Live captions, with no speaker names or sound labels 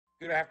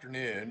Good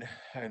afternoon,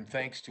 and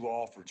thanks to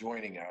all for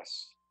joining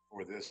us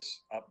for this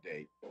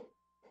update.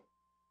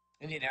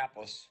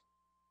 Indianapolis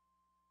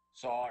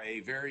saw a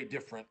very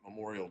different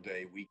Memorial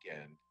Day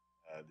weekend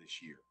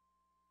this year.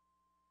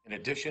 In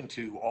addition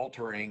to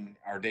altering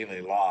our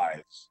daily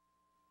lives,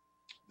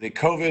 the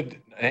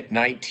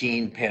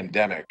COVID-19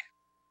 pandemic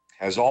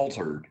has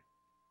altered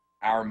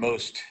our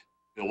most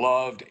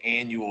beloved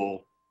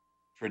annual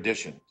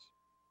traditions.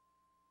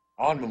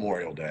 On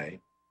Memorial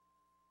Day,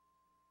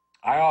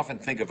 I often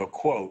think of a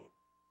quote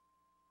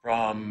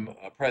from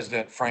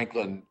President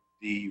Franklin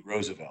D.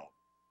 Roosevelt,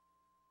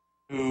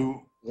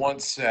 who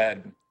once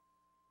said,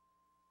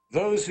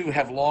 "Those who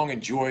have long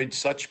enjoyed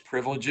such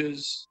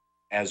privileges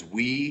as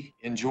we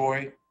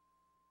enjoy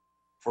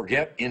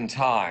forget in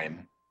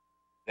time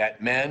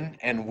that men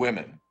and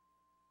women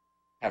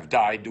have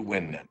died to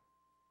win them."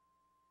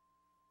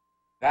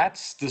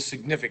 That's the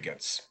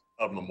significance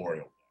of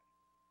Memorial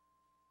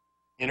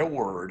Day. In a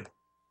word,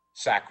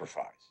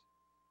 sacrifice.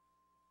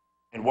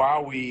 And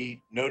while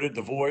we noted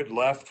the void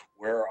left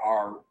where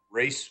our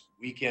race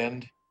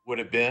weekend would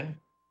have been,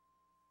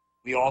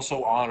 we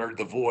also honored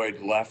the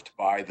void left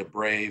by the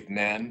brave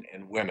men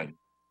and women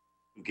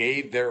who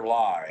gave their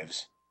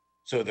lives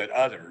so that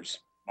others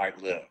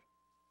might live.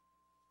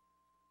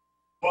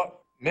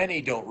 What many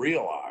don't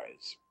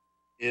realize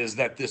is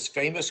that this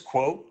famous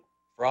quote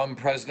from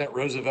President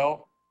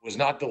Roosevelt was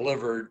not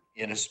delivered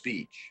in a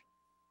speech.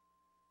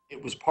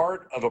 It was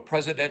part of a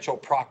presidential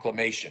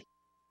proclamation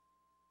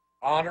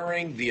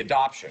honoring the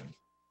adoption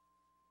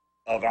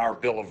of our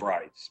Bill of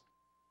Rights.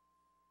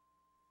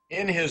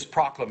 In his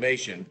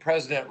proclamation,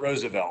 President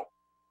Roosevelt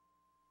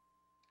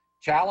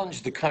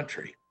challenged the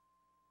country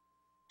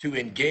to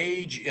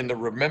engage in the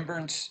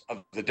remembrance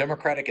of the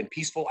democratic and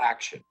peaceful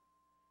action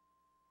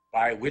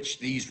by which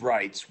these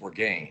rights were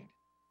gained,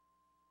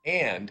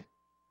 and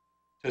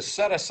to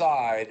set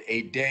aside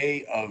a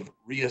day of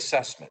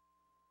reassessment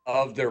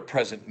of their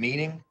present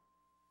meaning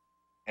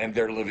and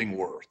their living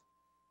worth.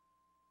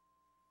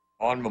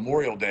 On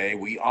Memorial Day,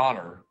 we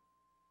honor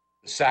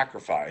the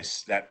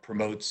sacrifice that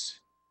promotes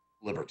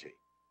liberty.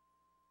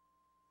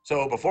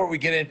 So before we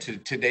get into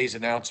today's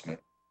announcement,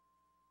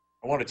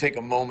 I want to take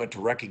a moment to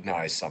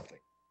recognize something.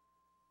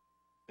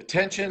 The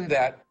tension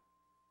that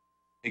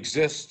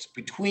exists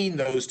between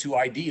those two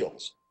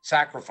ideals,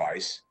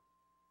 sacrifice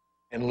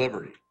and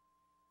liberty.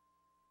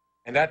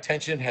 And that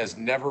tension has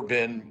never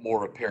been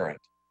more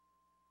apparent.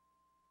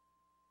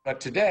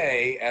 But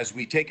today, as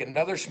we take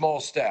another small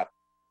step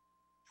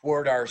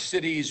toward our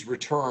city's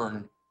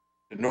return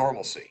to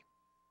normalcy,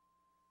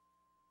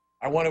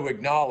 I want to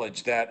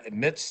acknowledge that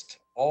amidst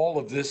all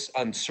of this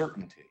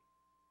uncertainty,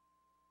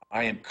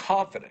 I am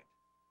confident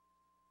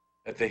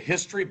that the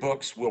history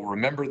books will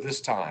remember this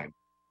time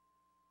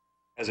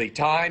as a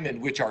time in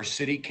which our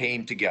city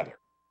came together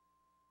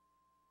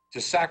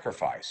to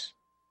sacrifice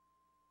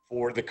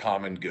for the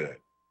common good.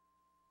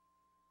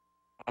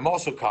 I'm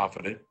also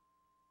confident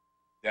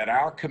that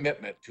our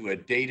commitment to a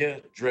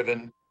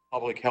data-driven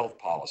public health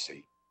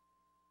policy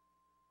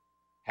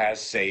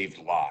has saved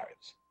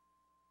lives.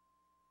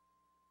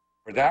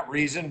 For that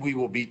reason, we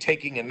will be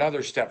taking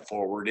another step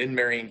forward in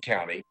Marion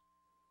County,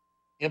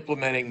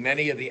 implementing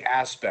many of the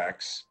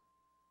aspects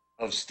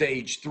of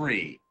stage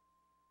 3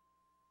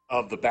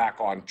 of the Back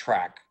on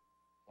Track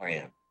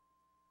plan.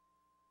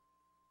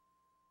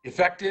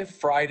 Effective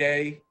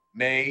Friday,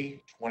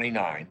 May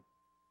 29,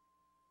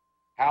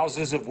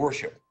 houses of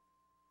worship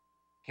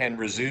can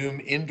resume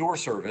indoor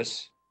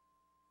service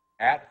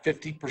at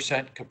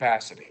 50%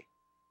 capacity,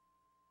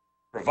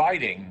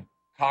 providing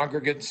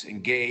congregants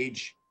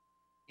engage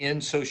in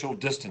social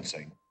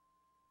distancing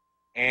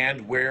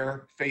and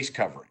wear face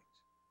coverings.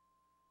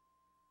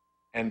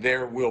 And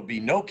there will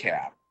be no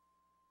cap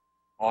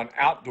on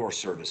outdoor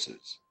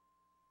services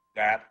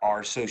that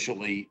are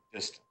socially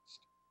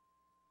distanced.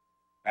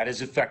 That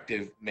is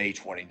effective May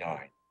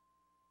 29.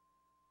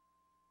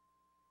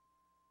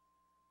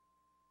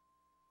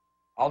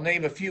 I'll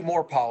name a few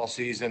more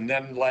policies and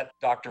then let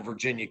Dr.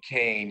 Virginia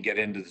Caine get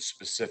into the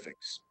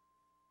specifics.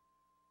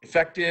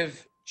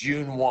 Effective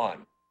June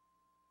 1,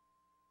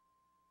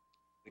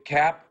 the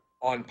cap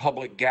on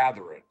public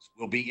gatherings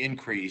will be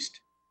increased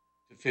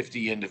to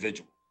 50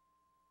 individuals.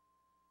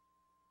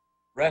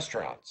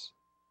 Restaurants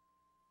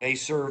may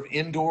serve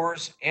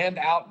indoors and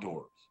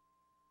outdoors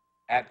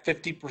at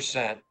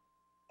 50%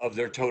 of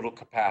their total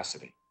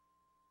capacity,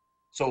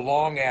 so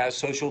long as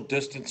social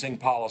distancing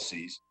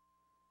policies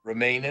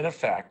remain in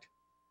effect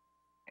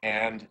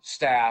and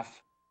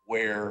staff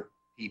wear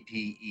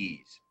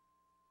PPEs.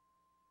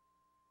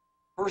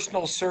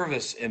 Personal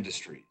service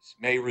industries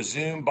may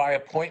resume by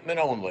appointment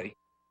only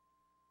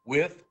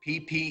with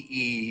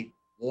PPE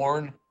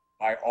worn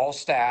by all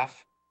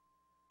staff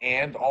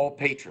and all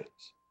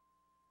patrons.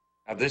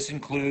 Now, this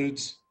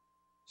includes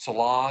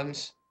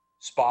salons,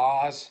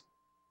 spas,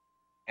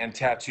 and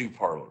tattoo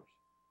parlors.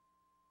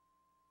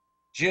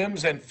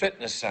 Gyms and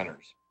fitness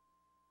centers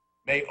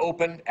may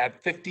open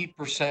at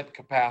 50%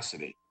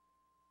 capacity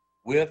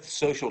with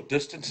social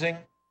distancing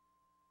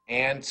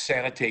and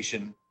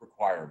sanitation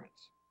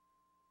requirements.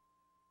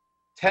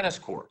 tennis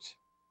courts,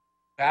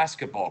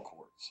 basketball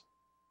courts,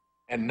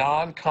 and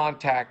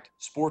non-contact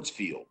sports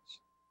fields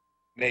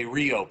may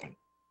reopen.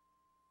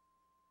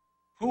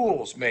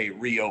 Pools may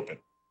reopen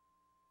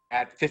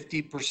at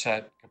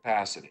 50%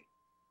 capacity.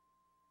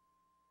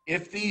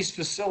 If these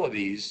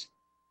facilities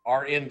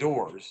are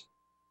indoors,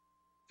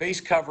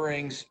 face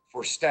coverings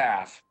for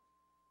staff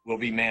will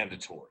be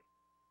mandatory.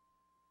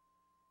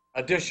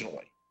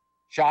 Additionally,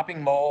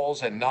 shopping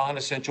malls and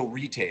non-essential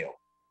retail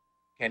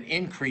can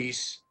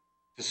increase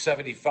to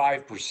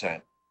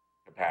 75%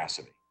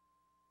 capacity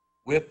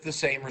with the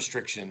same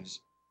restrictions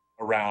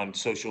around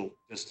social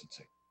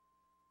distancing.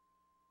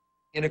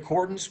 In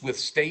accordance with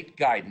state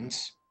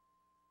guidance,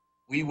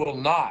 we will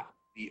not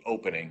be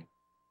opening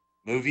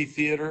movie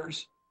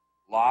theaters,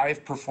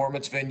 live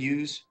performance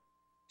venues,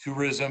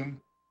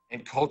 tourism,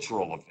 and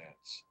cultural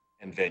events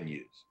and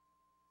venues.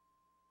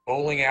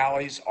 Bowling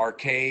alleys,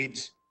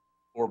 arcades,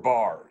 or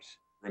bars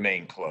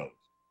remain closed.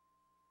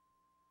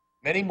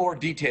 Many more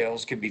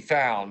details can be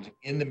found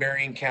in the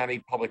Marion County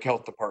Public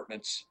Health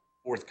Department's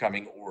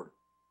forthcoming order.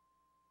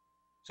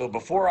 So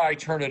before I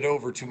turn it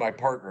over to my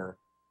partner,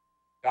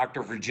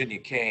 Dr. Virginia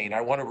Caine,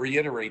 I want to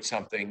reiterate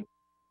something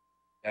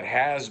that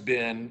has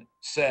been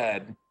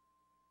said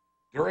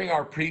during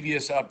our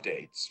previous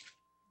updates,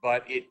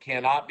 but it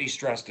cannot be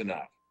stressed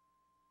enough.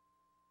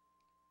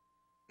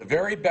 The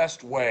very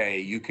best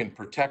way you can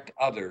protect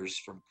others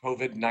from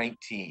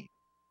COVID-19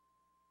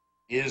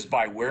 is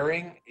by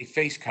wearing a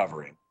face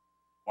covering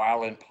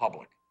while in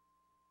public.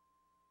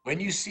 When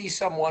you see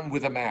someone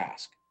with a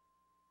mask,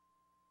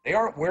 they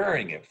aren't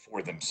wearing it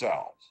for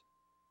themselves.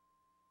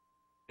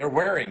 They're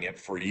wearing it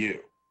for you.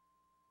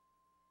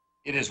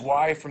 It is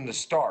why from the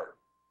start,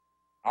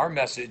 our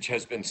message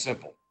has been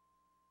simple.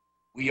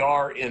 We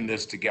are in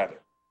this together,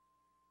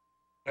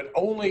 but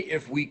only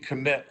if we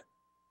commit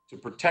to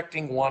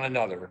protecting one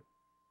another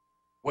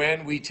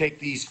when we take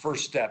these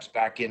first steps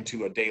back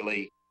into a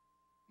daily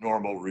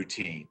normal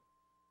routine.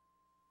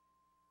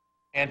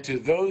 And to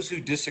those who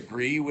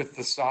disagree with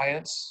the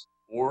science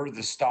or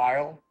the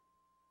style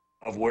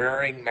of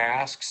wearing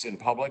masks in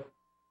public,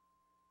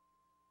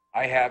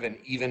 I have an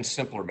even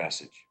simpler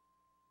message.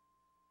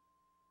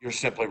 You're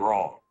simply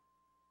wrong.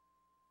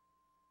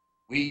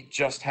 We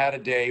just had a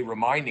day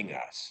reminding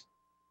us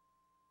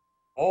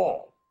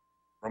all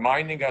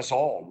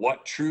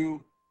what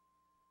true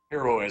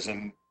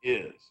heroism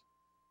is.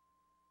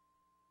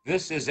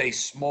 This is a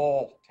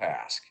small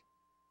task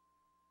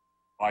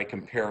by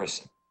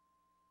comparison,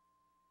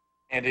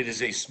 and it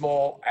is a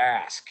small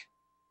ask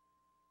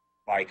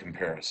by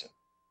comparison.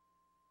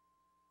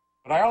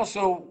 But I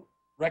also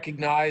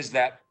recognize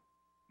that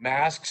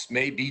masks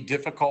may be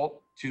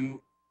difficult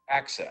to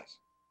access.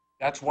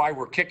 That's why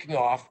we're kicking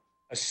off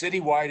a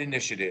citywide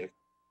initiative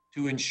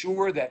to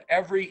ensure that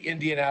every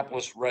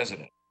Indianapolis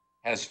resident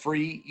has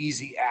free,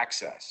 easy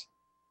access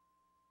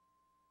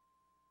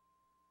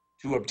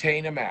to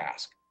obtain a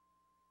mask.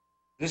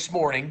 This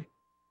morning,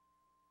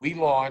 we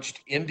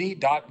launched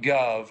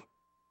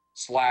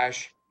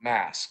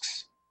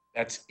indy.gov/masks.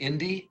 That's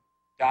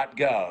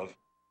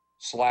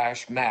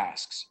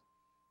indy.gov/masks,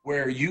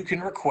 where you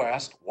can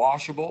request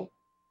washable,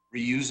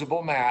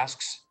 reusable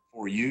masks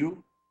for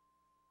you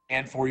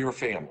and for your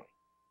family.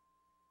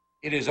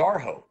 It is our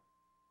hope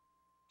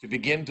to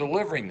begin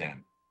delivering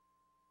them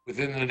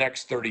within the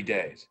next 30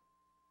 days.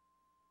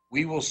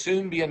 We will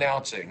soon be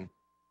announcing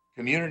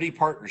community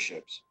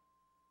partnerships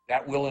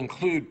that will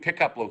include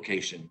pickup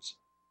locations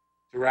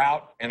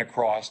throughout and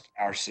across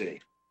our city.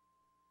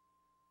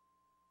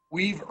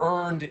 We've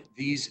earned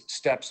these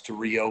steps to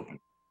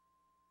reopen,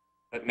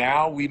 but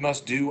now we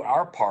must do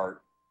our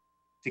part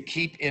to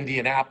keep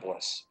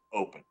Indianapolis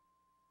open.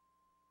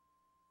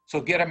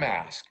 So get a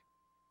mask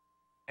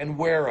and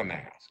wear a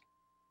mask.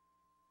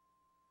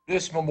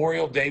 This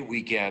Memorial Day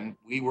weekend,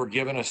 we were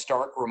given a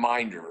stark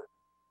reminder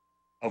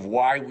of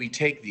why we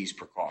take these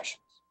precautions.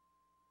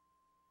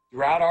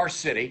 Throughout our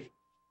city,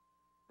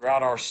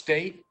 throughout our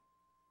state,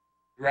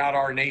 throughout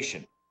our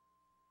nation,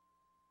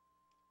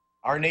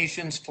 our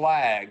nation's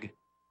flag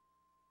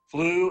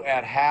flew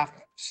at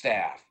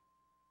half-staff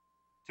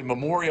to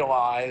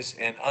memorialize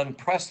an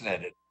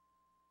unprecedented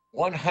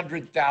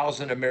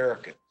 100,000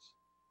 Americans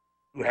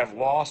who have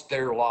lost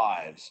their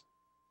lives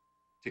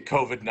to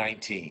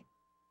COVID-19.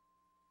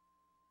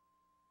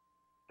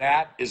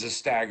 That is a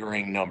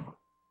staggering number,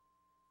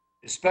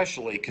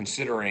 especially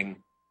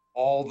considering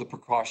all the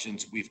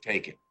precautions we've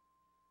taken.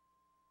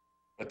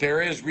 But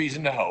there is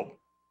reason to hope,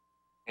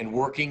 and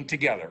working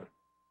together,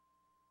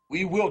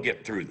 we will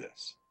get through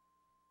this.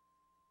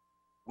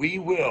 We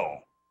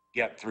will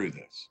get through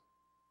this.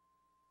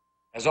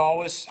 As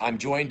always, I'm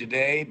joined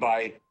today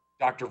by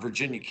Dr.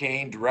 Virginia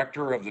Caine,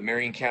 Director of the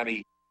Marion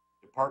County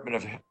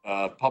Department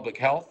of Public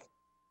Health,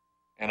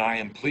 and I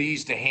am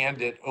pleased to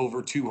hand it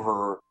over to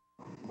her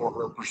for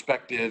her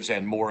perspectives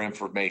and more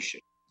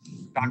information.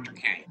 Dr.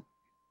 Caine.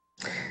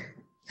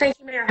 Thank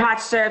you, Mayor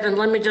Hogsett, and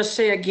let me just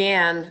say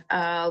again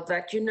that,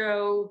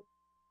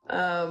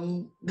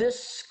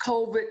 this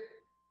COVID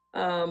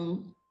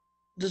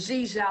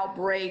disease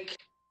outbreak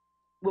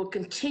will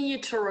continue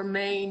to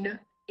remain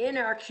in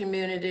our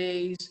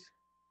communities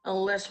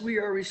unless we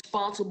are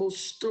responsible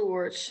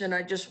stewards. And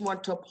I just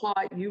want to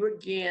applaud you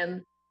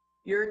again,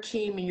 your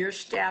team and your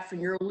staff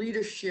and your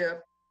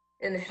leadership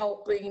in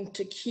helping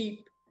to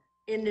keep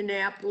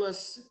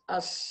Indianapolis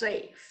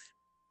safe.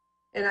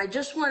 And I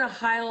just want to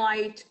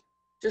highlight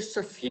just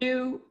a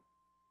few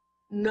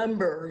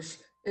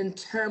numbers in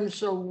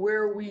terms of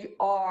where we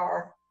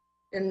are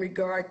in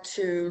regard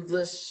to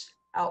this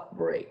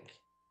outbreak.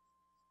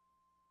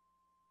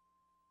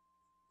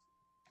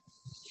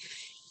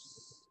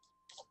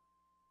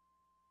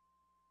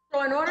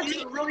 So in order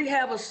to really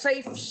have a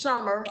safe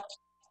summer,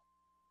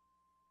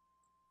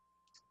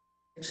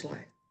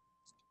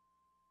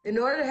 in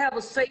order to have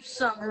a safe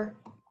summer,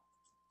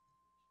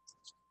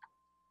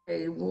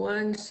 okay,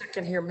 1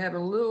 second here, I'm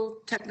having a little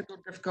technical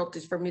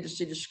difficulties for me to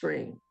see the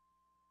screen.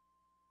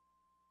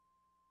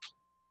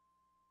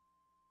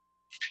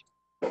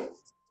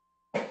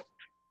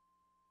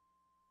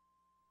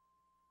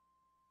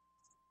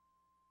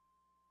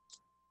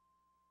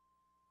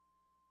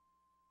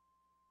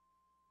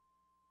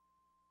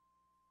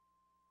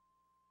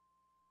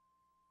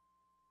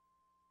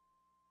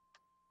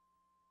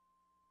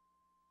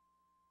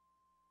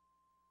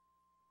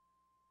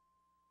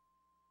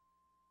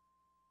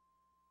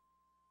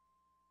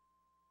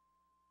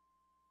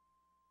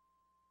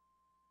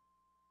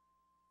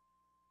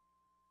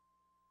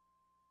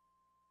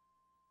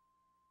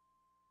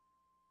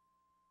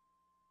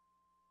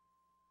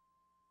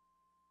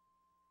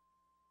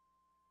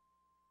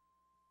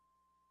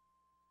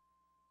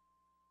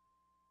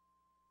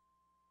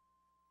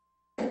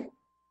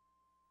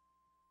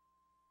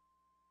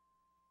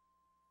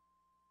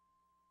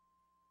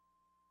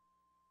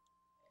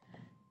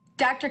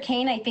 Dr.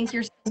 Caine, I think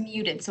you're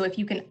muted, so if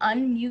you can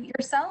unmute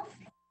yourself.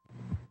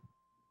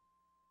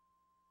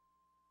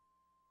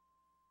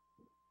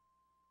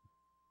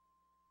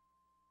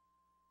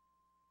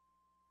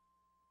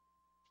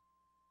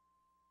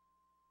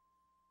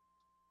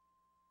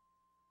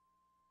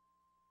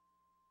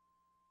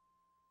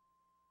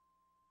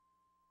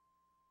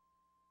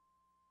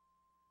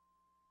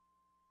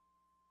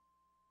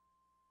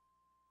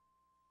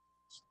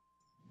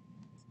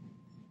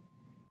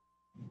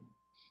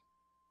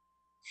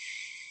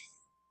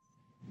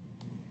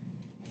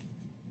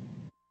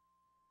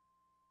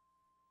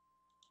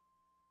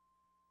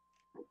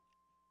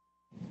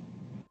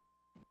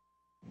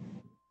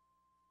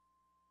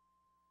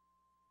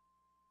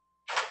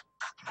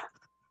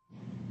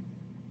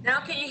 Now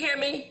can you hear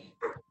me?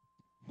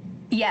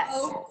 Yes.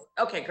 Oh,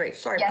 okay, great.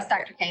 Sorry. Yes,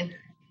 Dr. Caine.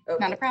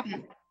 Okay. Not a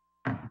problem.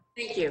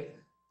 Thank you.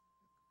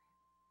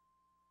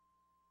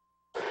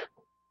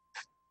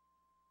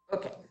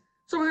 Okay,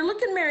 so we're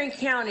looking at Marion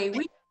County. We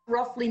have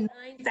roughly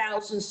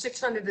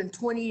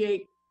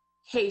 9,628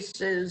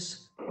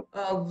 cases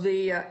of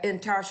the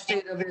entire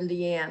state of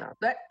Indiana.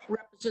 That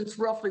represents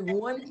roughly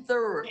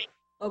 1/3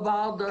 of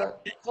all the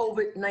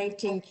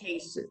COVID-19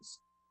 cases.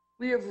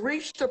 We have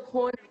reached a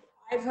point of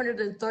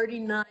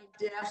 539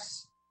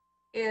 deaths,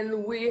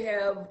 and we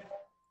have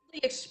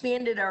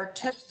expanded our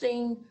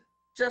testing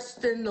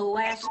just in the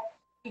last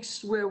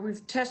weeks, where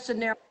we've tested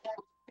now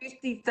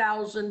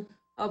 50,000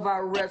 of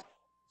our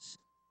residents.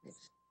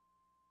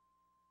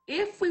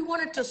 If we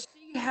wanted to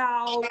see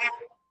how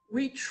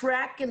we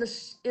track in the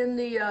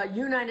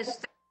United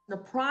States, the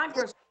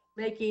progress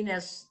we're making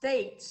as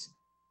states,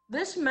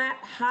 this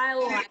map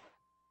highlights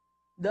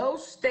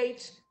those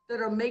states that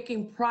are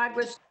making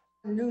progress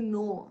in the new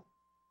norm.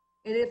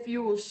 And if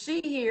you will see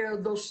here,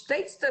 those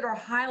states that are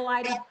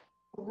highlighted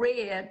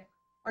red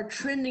are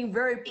trending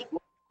very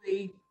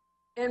poorly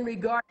in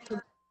regard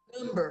to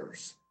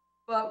numbers.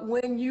 But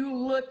when you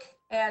look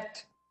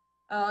at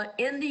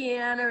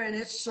Indiana and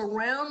its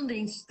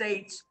surrounding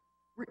states,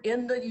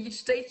 in the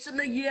states in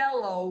the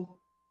yellow,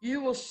 you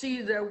will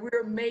see that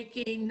we're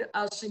making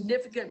a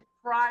significant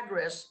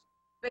progress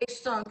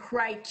based on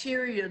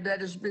criteria that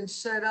has been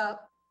set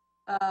up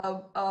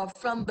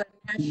from the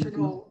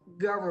national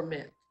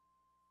government.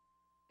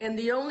 And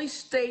the only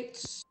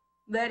states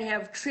that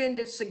have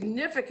trended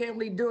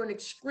significantly, doing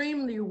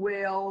extremely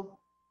well,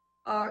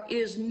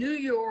 is New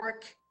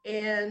York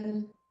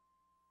and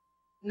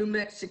New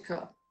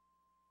Mexico.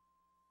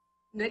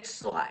 Next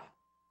slide.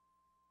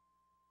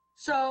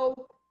 So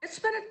it's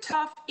been a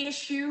tough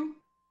issue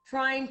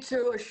trying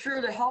to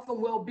assure the health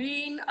and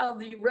well-being of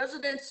the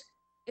residents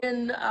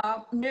in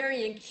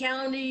Marion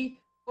County,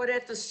 but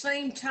at the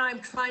same time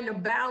trying to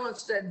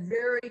balance that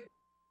very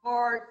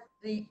hard,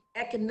 the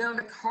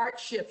economic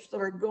hardships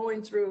that are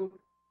going through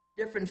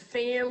different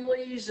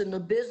families and the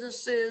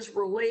businesses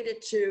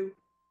related to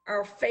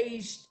our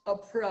phased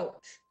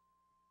approach.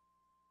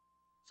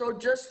 So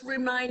just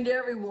remind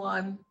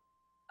everyone,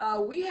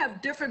 we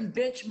have different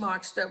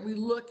benchmarks that we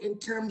look in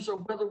terms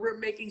of whether we're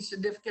making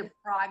significant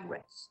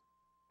progress.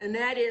 And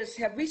that is,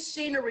 have we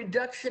seen a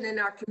reduction in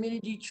our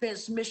community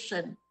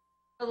transmission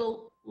for the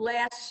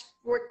last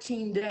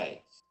 14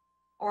 days?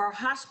 Are our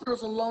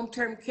hospitals and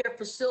long-term care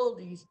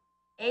facilities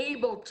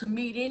able to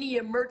meet any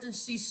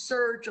emergency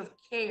surge of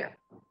care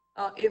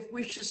if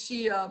we should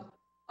see a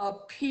a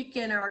peak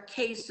in our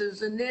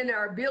cases, and then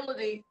our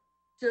ability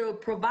to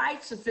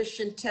provide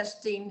sufficient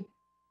testing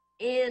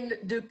and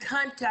do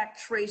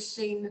contact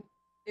tracing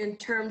in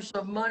terms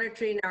of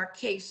monitoring our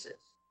cases.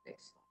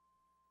 Next slide.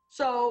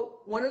 So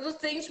one of the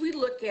things we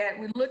look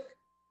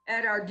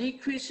at our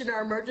decrease in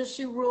our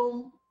emergency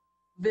room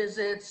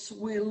visits.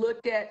 We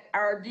looked at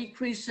our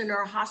decrease in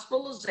our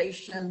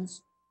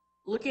hospitalizations,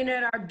 looking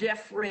at our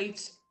death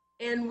rates,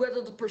 and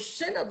whether the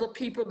percent of the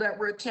people that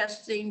we're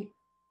testing,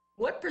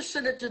 what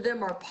percentage of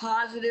them are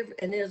positive,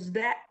 and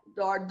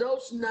are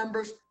those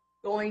numbers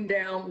going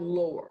down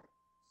lower?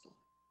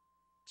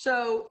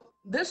 So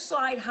this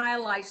slide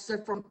highlights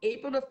that from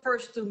April the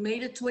 1st through May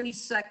the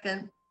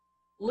 22nd,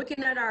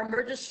 looking at our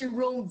emergency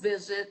room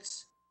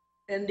visits,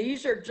 and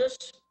these are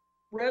just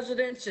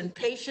residents and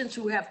patients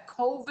who have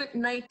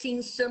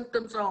COVID-19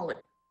 symptoms only,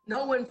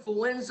 no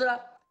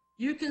influenza.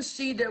 You can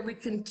see that we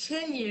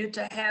continue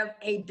to have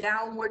a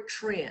downward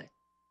trend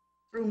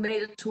through May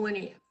the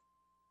 20th.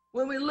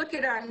 When we look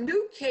at our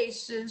new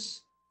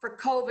cases for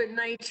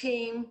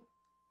COVID-19,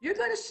 you're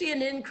going to see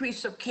an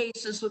increase of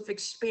cases with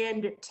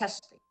expanded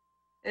testing.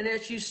 And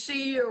as you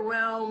see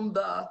around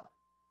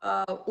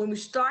when we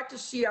start to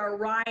see our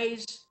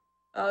rise,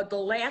 the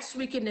last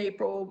week in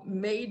April,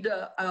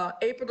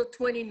 April the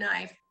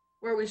 29th,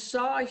 where we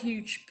saw a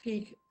huge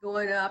peak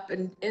going up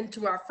and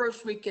into our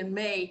first week in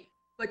May,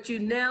 but you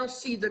now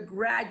see the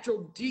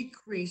gradual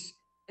decrease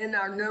in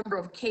our number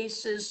of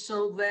cases,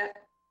 so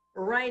that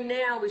right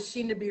now we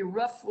seem to be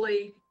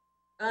roughly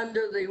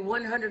under the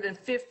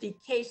 150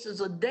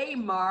 cases a day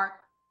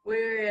mark,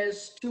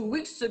 whereas 2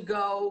 weeks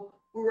ago,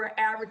 we were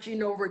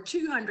averaging over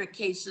 200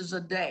 cases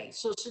a day.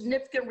 So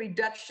significant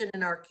reduction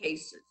in our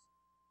cases.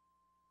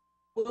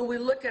 When we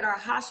look at our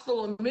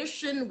hospital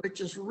admission, which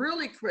is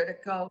really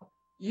critical,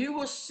 you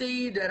will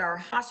see that our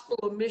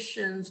hospital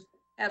admissions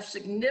have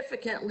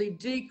significantly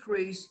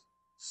decreased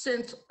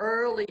since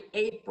early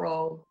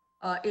April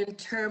in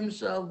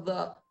terms of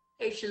the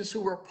patients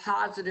who were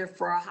positive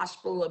for our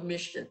hospital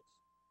admissions.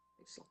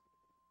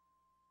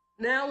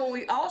 Now, when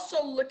we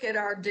also look at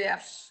our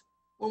deaths,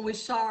 when we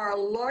saw our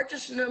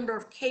largest number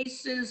of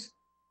cases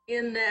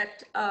in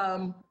that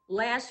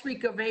last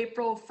week of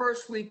April,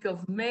 first week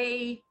of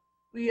May,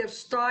 we are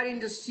starting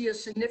to see a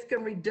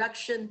significant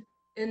reduction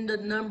in the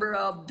number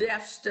of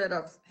deaths that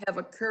have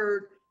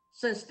occurred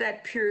since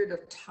that period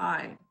of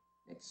time.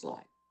 Next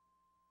slide.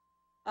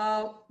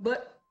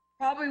 But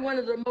probably one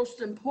of the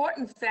most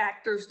important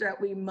factors that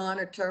we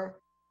monitor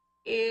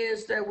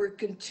is that we're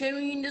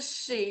continuing to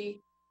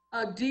see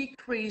a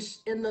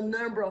decrease in the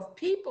number of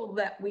people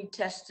that we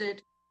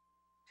tested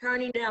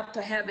turning out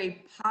to have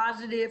a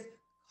positive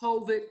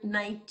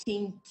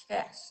COVID-19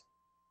 test.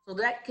 So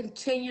that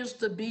continues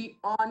to be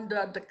on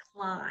the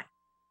decline.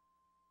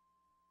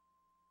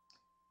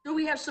 Do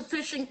we have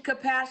sufficient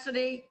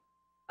capacity?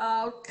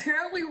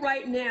 Currently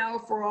right now,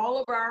 for all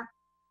of our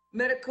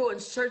medical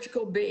and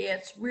surgical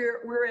beds,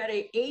 we're at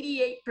a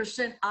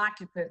 88%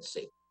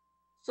 occupancy.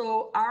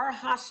 So our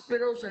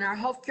hospitals and our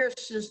healthcare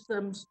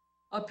systems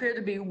appear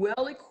to be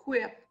well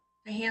equipped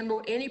to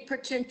handle any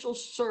potential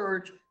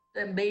surge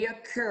that may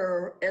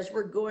occur as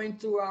we're going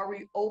through our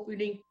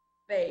reopening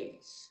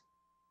phase.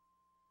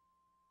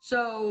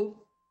 So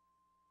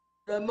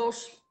the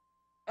most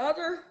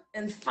other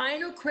and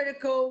final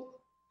critical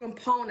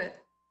component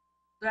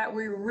that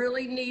we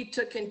really need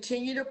to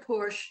continue to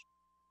push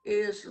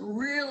is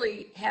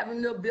really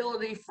having the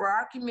ability for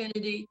our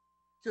community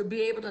to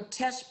be able to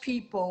test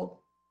people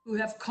who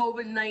have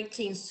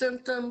COVID-19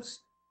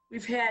 symptoms.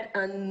 We've had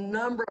a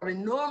number of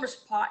enormous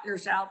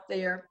partners out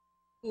there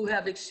who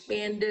have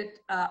expanded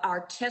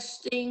our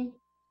testing.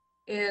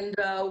 And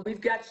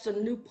we've got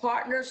some new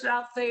partners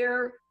out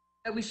there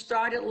that we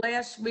started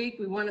last week.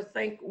 We want to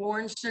thank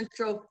Warren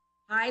Central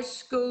High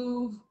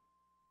School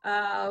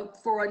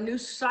for a new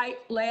site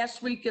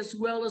last week, as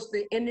well as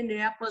the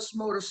Indianapolis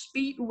Motor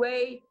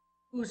Speedway,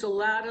 who's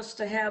allowed us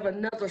to have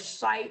another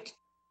site.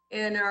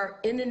 And our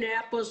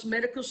Indianapolis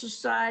Medical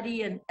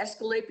Society and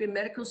Escalapian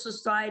Medical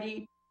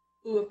Society,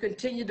 who have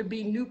continued to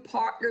be new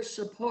partners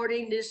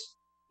supporting this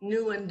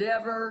new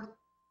endeavor.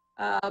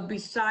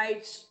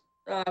 Besides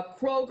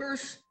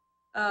Kroger's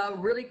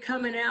really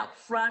coming out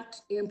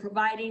front in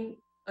providing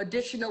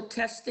additional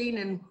testing,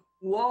 and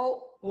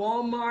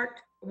Walmart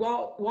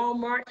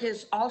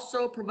has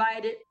also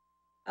provided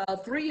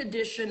 3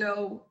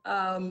 additional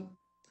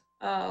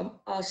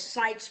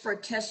sites for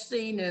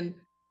testing, and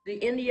the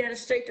Indiana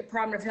State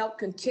Department of Health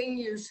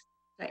continues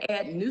to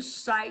add new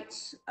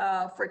sites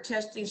for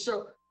testing.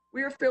 So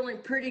we're feeling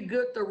pretty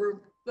good that we're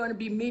going to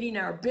be meeting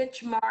our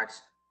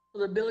benchmarks for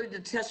the ability to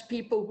test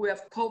people who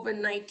have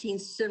COVID-19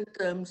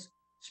 symptoms,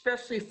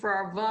 especially for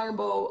our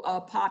vulnerable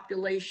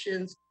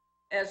populations,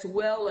 as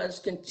well as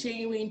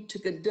continuing to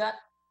conduct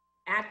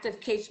active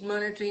case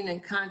monitoring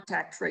and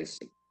contact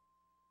tracing.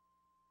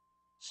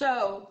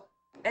 So,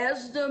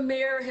 as the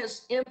mayor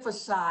has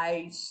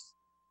emphasized,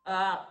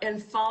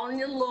 and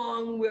following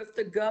along with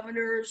the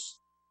governor's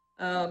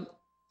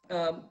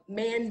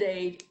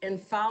mandate and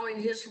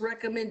following his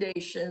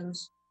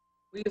recommendations,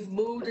 We've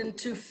moved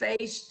into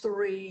phase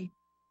 3,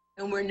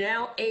 and we're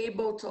now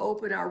able to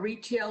open our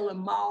retail and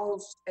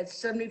malls at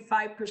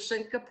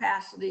 75%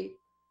 capacity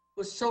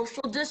with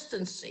social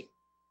distancing,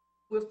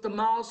 with the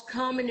mall's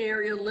common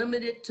area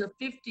limited to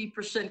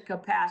 50%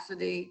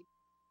 capacity.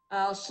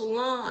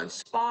 Salons,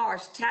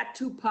 spas,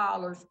 tattoo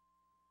parlors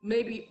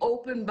may be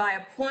open by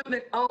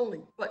appointment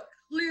only, but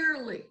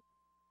clearly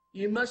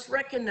you must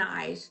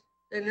recognize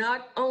that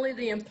not only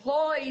the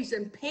employees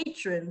and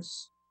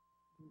patrons,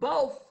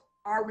 both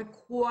are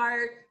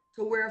required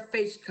to wear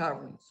face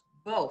coverings,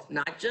 both,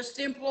 not just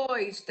the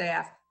employee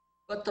staff,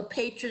 but the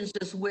patrons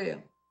as well.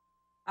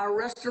 Our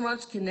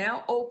restaurants can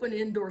now open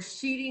indoor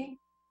seating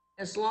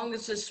as long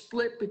as it's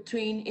split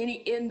between any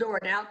indoor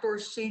and outdoor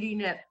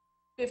seating at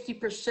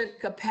 50%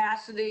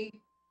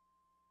 capacity.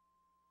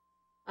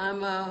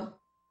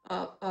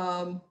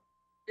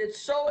 It's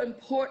so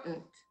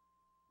important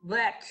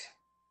that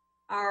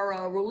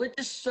our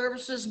religious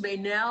services may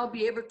now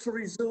be able to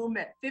resume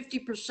at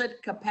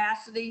 50%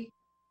 capacity,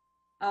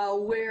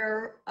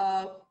 where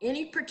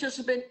any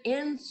participant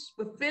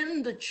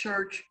within the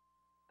church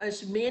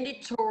is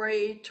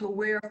mandatory to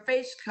wear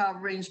face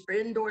coverings for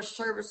indoor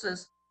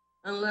services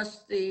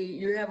unless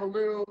you have a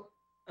little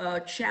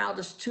child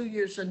that's 2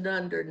 years and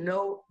under,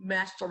 no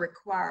mask are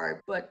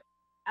required. But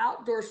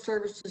outdoor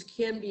services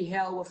can be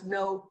held with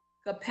no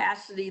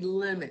capacity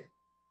limit.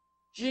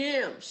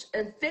 Gyms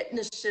and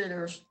fitness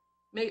centers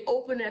may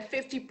open at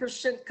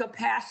 50%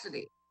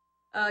 capacity.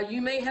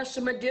 You may have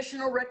some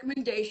additional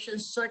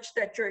recommendations such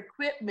that your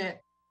equipment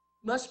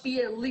must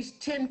be at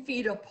least 10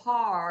 feet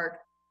apart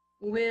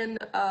when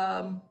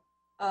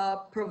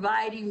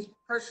providing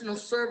personal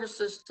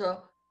services to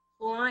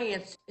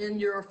clients in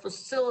your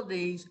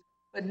facilities,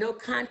 but no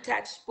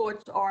contact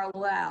sports are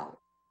allowed.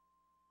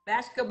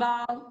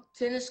 Basketball,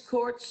 tennis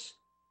courts,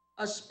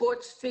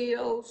 sports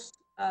fields,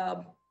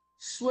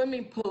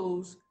 swimming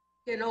pools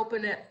can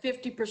open at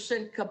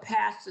 50%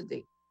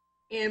 capacity.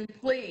 And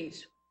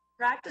please,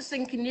 practice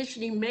and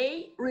conditioning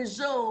may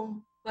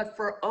resume, but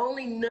for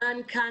only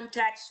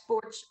non-contact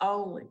sports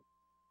only.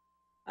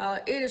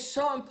 It is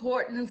so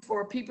important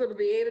for people to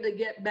be able to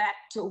get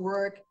back to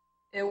work,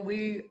 and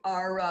we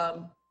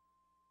are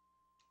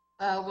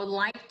would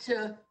like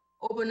to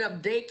open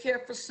up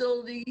daycare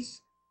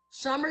facilities.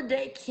 Summer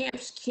day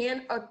camps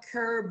can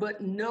occur, but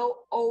no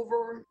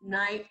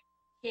overnight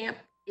camp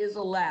is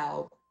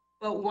allowed.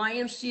 But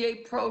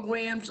YMCA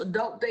programs,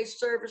 adult day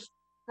service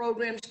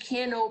programs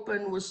can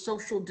open with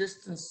social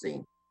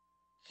distancing.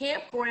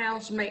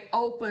 Campgrounds may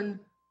open,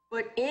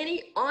 but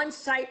any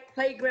on-site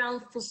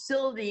playground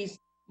facilities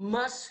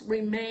must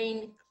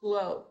remain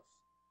closed.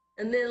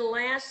 And then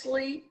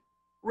lastly,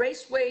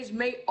 raceways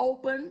may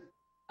open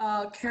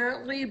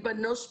currently, but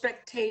no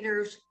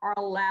spectators are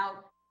allowed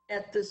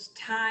at this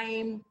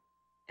time.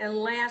 And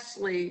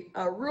lastly,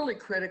 really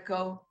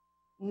critical,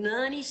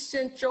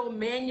 non-essential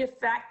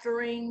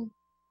manufacturing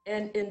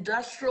and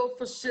industrial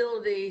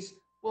facilities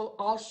will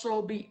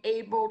also be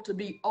able to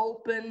be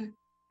open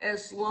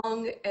as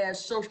long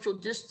as social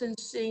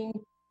distancing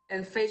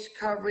and face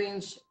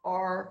coverings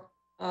are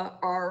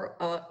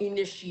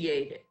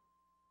initiated.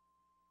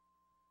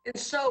 And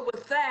so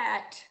with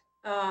that,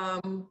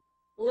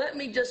 let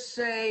me just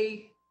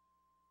say,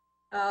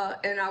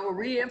 and I will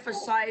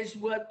reemphasize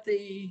what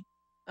the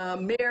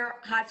Mayor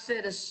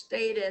Hogsett has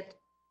stated,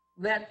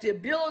 that the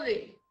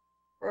ability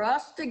for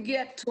us to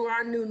get to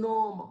our new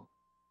normal,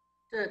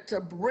 to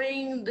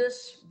bring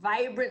this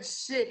vibrant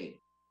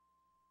city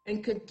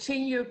and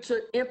continue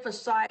to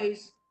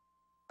emphasize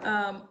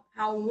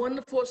how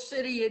wonderful a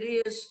city it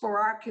is for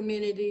our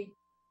community,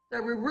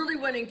 that we really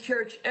want to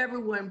encourage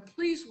everyone,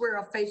 please wear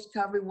a face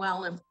covering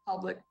while in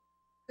public.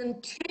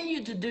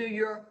 Continue to do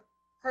your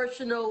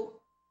personal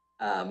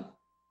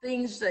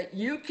things that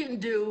you can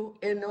do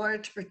in order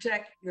to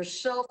protect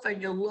yourself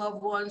and your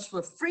loved ones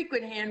with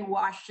frequent hand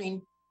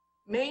washing.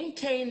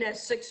 Maintain that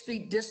 6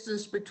 feet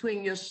distance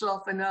between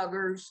yourself and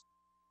others,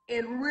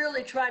 and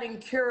really try to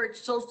encourage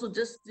social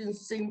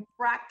distancing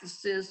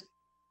practices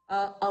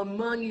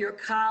among your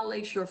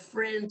colleagues, your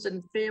friends,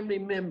 and family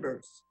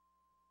members.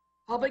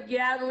 Public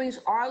gatherings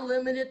are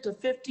limited to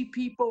 50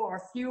 people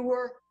or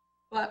fewer,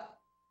 but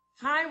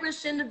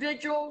high-risk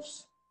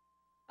individuals,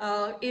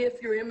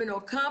 if you're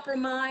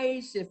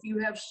immunocompromised, if you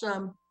have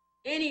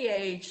any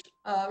age,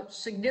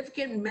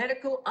 significant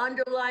medical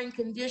underlying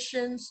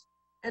conditions,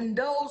 and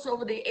those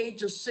over the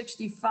age of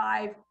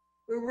 65,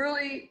 we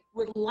really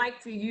would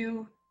like for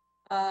you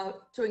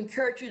to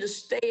encourage you to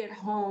stay at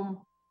home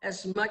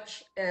as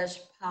much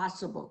as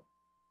possible.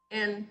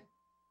 And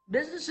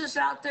businesses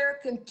out there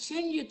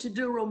continue to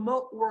do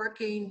remote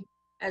working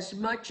as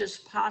much as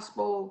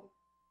possible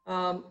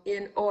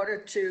in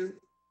order to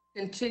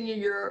continue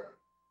your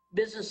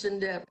business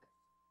endeavor.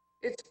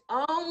 It's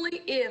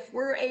only if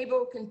we're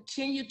able to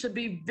continue to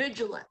be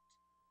vigilant,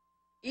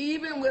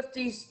 even with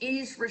these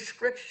ease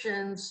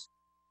restrictions,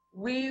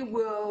 we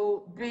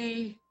will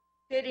be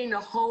hitting a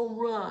home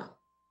run.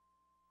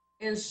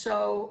 And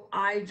so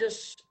I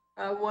just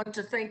want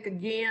to thank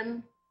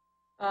again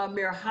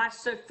Mayor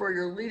Hogsett for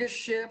your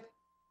leadership.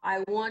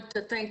 I want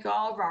to thank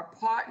all of our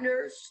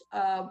partners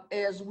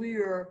as we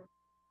are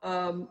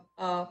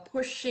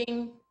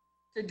pushing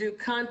to do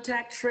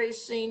contact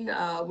tracing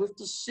with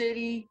the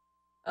city,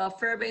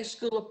 Fairbanks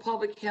School of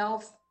Public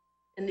Health,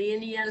 and the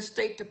Indiana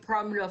State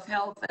Department of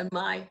Health, and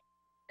my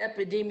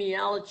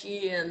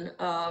epidemiology and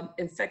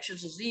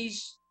infectious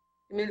disease,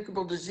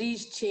 communicable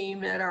disease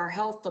team at our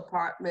health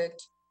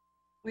department.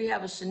 We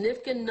have a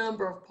significant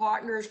number of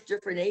partners,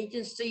 different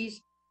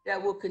agencies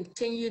that will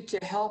continue to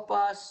help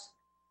us.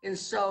 And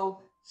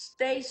so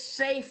stay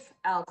safe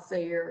out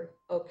there,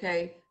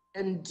 okay?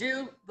 And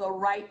do the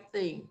right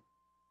thing.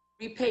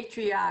 Be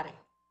patriotic.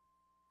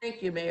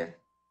 Thank you, Mayor.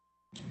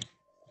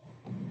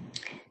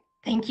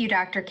 Thank you,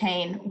 Dr.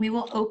 Caine. We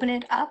will open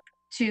it up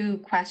to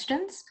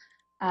questions.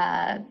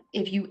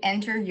 If you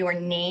enter your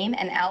name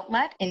and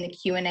outlet in the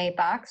Q&A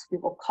box, we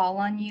will call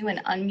on you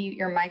and unmute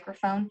your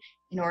microphone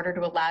in order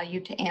to allow you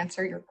to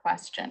answer your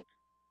question.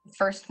 The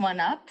first one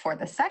up for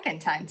the second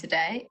time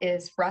today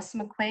is Russ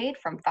McQuaid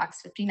from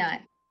Fox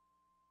 59.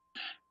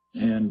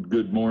 And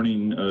good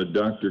morning,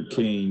 Dr.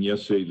 Caine.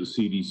 Yesterday, the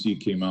CDC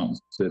came out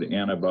and said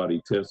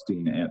antibody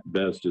testing at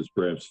best is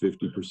perhaps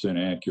 50%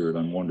 accurate.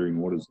 I'm wondering,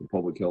 what is the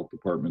public health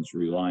department's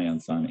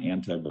reliance on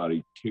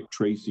antibody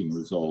tracing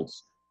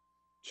results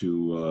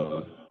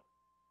to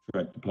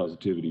track the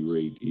positivity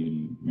rate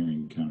in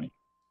Marion County?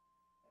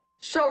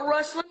 So,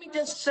 Russ, let me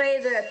just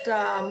say that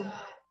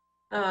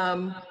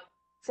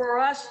for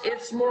us,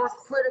 it's more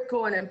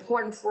critical and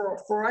important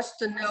for us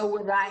to know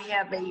whether I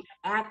have an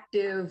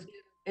active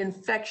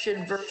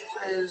infection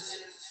versus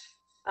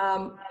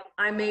I'm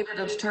able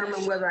to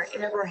determine whether I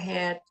ever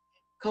had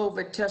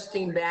COVID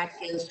testing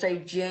back in, say,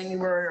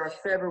 January or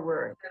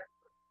February.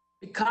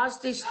 Because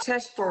these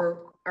tests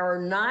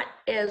are not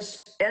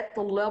as at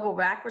the level of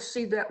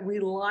accuracy that we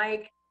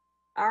like,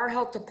 our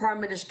health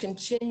department is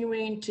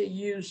continuing to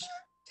use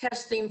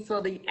testing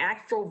for the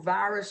actual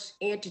virus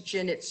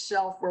antigen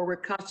itself, where we're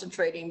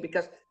concentrating,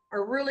 because I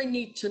really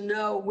need to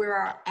know where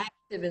our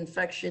active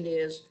infection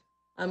is.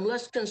 I'm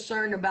less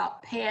concerned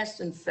about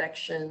past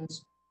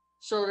infections,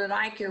 so that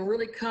I can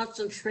really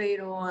concentrate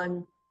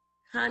on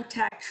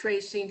contact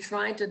tracing,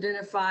 trying to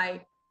identify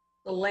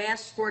the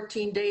last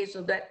 14 days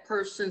of that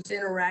person's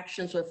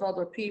interactions with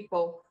other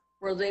people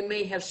where they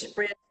may have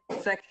spread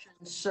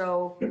infections.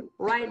 So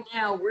right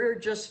now, we're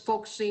just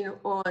focusing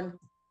on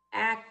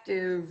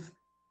active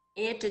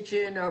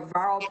antigen or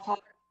viral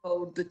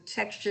particle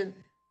detection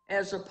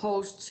as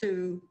opposed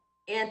to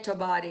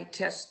antibody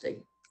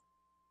testing.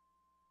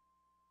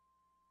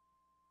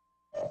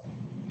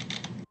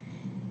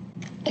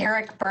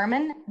 Eric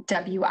Berman,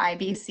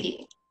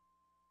 WIBC.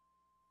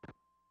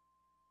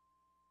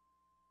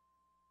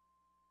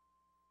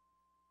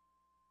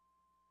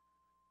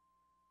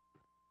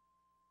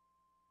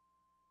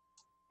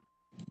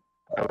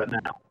 How about now?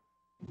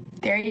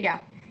 There you go.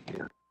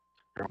 Yeah.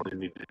 I really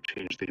need to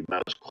change the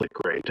mouse click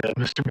rate.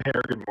 Mr.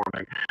 Mayor, good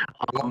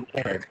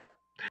morning.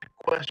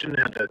 Question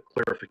and a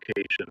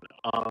clarification.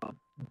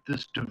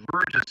 This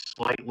diverges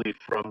slightly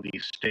from the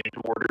state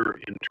order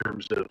in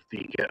terms of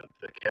the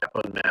cap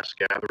on mass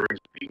gatherings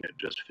being at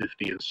just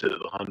 50 instead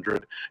of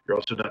 100. You're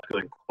also not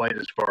going quite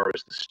as far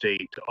as the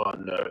state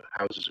on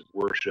houses of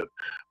worship.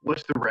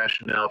 What's the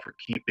rationale for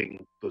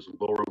keeping those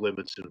lower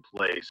limits in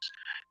place?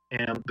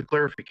 And the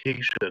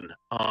clarification,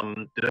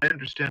 did I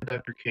understand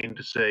Dr. Caine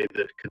to say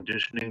that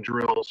conditioning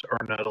drills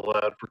are not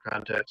allowed for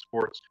contact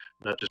sports,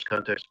 not just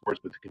contact sports,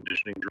 but the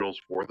conditioning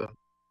drills for them?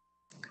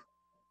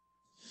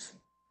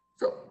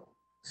 So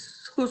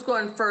who's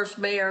going first,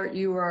 Mayor?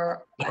 You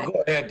are.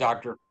 Go ahead,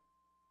 Doctor.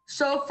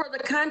 So for the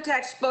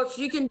contact sports,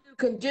 you can do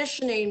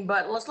conditioning,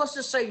 but let's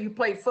just say you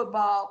play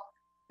football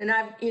and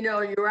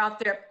you're out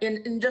there,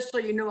 and just so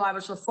you know, I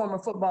was a former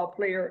football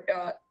player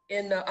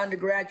in the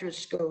undergraduate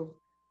school.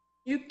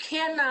 You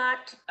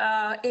cannot,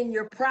 in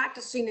your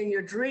practicing in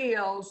your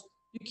drills,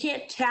 you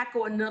can't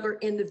tackle another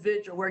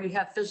individual where you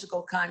have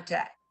physical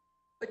contact.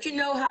 But you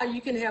know how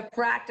you can have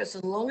practice,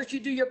 as long as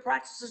you do your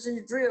practices and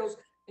your drills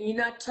and you're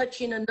not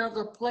touching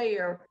another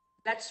player,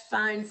 that's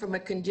fine from a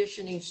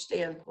conditioning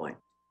standpoint.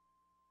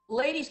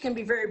 Ladies can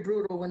be very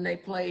brutal when they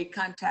play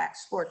contact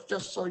sports,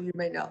 just so you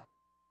may know.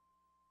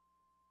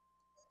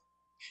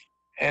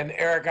 And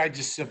Eric, I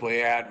just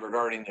simply add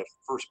regarding the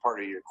first part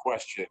of your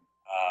question,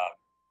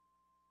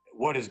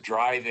 what is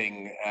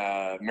driving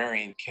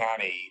Marion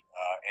County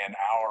and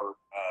our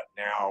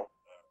now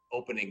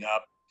opening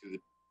up to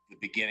the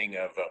beginning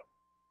of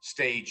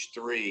stage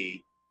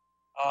 3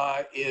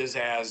 is,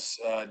 as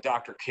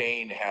Dr.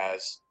 Caine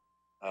has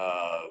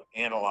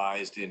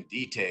analyzed in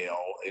detail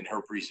in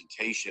her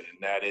presentation,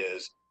 and that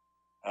is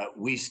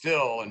we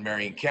still in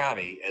Marion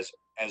County,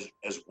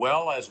 as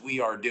well as we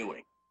are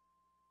doing,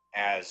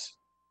 as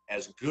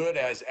good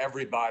as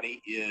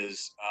everybody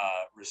is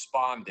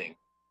responding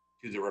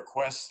to the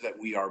requests that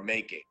we are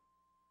making,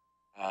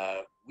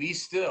 we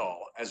still,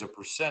 as a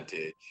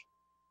percentage,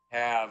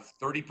 have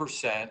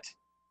 30%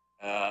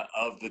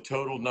 of the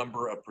total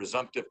number of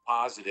presumptive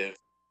positive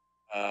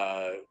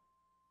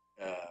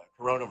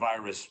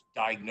coronavirus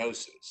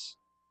diagnosis,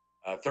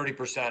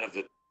 30% of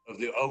of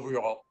the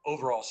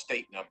overall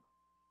state number.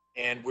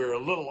 And we're a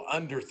little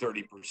under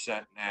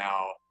 30%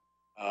 now,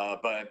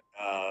 but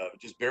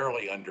just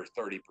barely under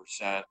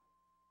 30%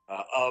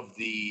 of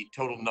the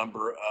total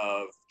number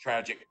of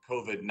tragic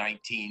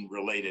COVID-19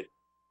 related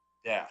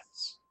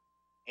deaths.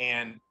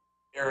 And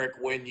Eric,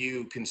 when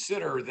you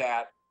consider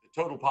that the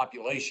total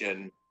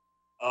population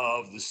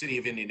of the city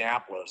of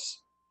Indianapolis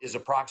is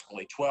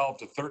approximately 12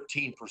 to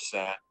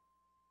 13%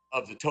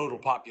 of the total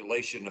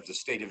population of the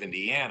state of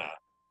Indiana,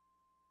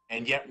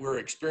 and yet we're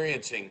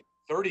experiencing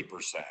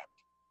 30%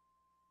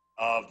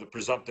 of the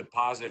presumptive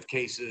positive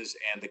cases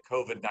and the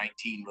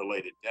COVID-19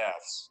 related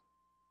deaths.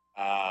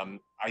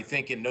 I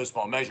think in no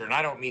small measure, and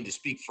I don't mean to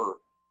speak for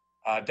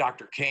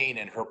Dr. Caine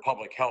and her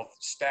public health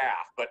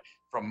staff, but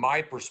from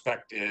my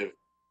perspective,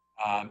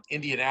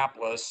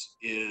 Indianapolis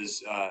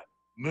is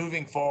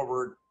moving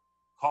forward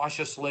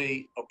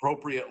cautiously,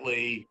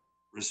 appropriately,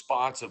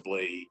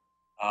 responsibly,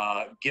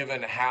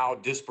 given how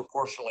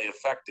disproportionately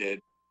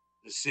affected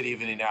the city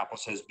of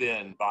Indianapolis has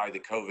been by the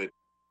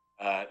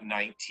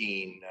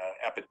COVID-19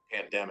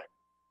 pandemic.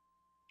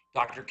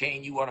 Dr.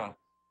 Caine, you want to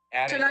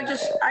add anything?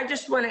 I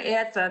just want to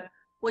add that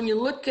when you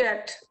look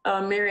at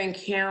Marion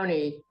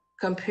County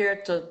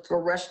compared to the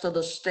rest of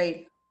the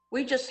state,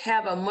 we just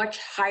have a much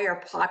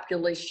higher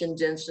population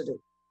density.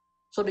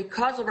 So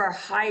because of our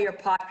higher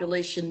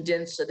population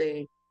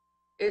density,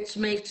 it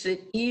makes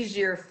it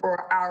easier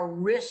for our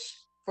risk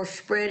for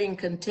spreading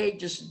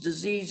contagious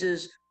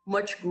diseases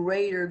much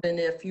greater than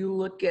if you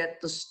look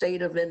at the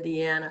state of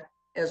Indiana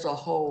as a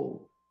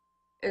whole.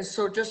 And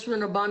so just with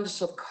an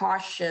abundance of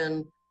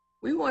caution,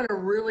 we want to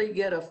really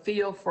get a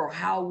feel for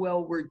how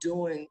well we're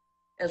doing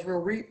as we're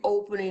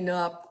reopening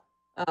up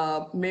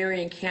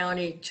Marion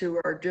County to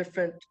our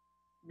different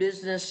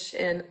business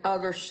and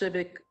other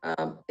civic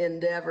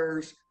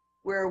endeavors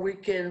where we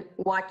can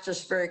watch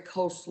this very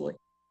closely.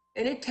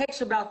 And it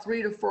takes about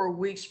 3 to 4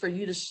 weeks for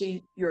you to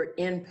see your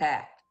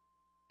impact.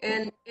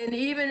 And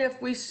even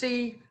if we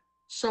see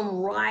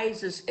some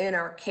rises in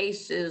our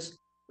cases,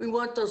 we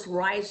want those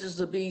rises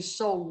to be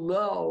so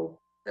low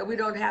that we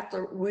don't have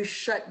to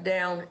shut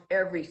down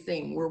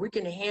everything, where we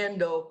can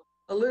handle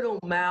a little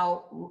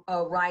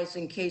rise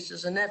in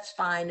cases, and that's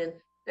fine. And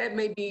that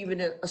may be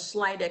even a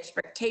slight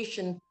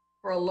expectation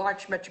for a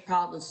large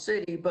metropolitan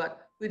city,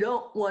 but we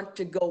don't want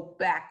to go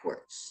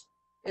backwards.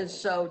 And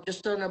so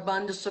just an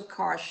abundance of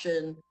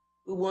caution,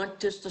 we want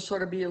this to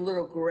sort of be a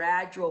little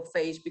gradual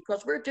phase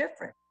because we're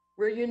different.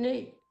 We're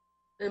unique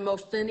than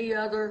most any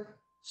other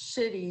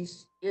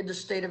cities in the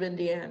state of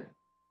Indiana.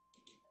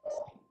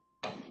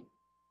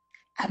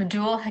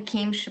 Abdul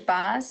Hakim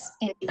Shabazz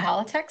in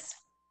politics.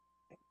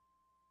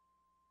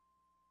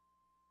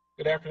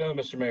 Good afternoon,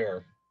 Mr.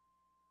 Mayor.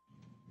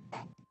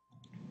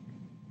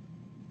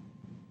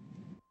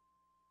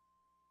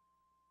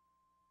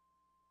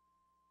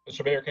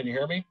 Mr. Mayor, can you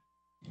hear me?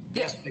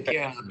 Yes, we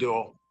can, Abdul.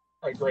 All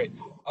right, great.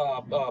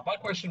 My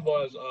question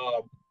was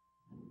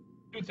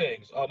two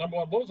things. Number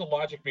one, what was the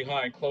logic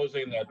behind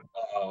closing that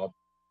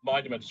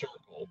Monument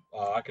Circle?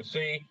 I could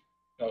see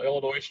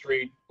Illinois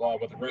Street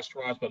with the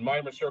restaurants, but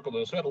Monument Circle,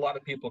 there's had a lot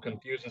of people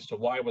confused as to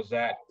why was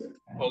that.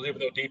 Well, even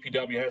though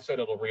DPW has said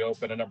it'll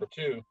reopen. And number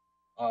two,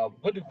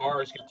 when do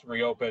bars get to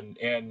reopen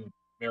in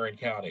Marion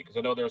County? Because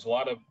I know there's a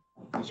lot of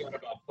concern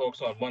about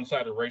folks on one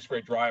side of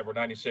Raceway Drive or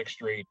 96th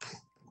Street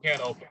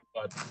can't open,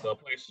 but the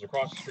places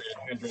across the street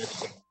in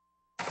Hendricks and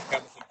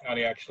Hamilton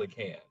County actually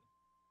can.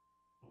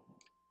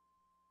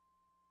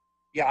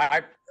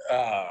 Yeah,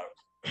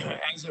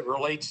 as it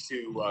relates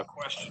to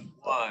question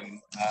one,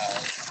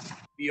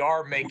 we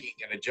are making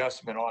an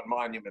adjustment on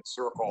Monument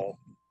Circle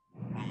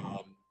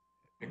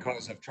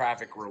because of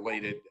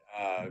traffic-related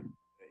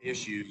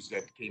issues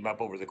that came up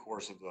over the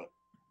course of the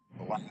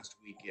last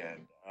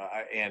weekend.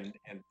 And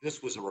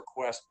this was a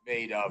request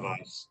made of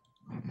us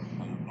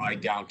by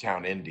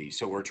downtown Indy.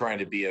 So we're trying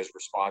to be as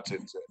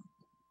responsive to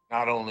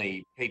not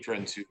only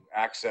patrons who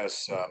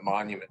access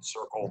Monument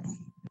Circle,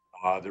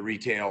 the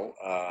retail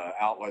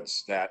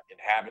outlets that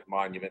inhabit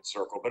Monument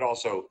Circle, but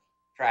also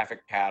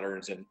traffic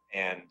patterns and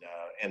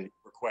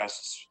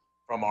requests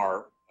from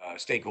our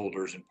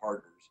stakeholders and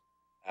partners.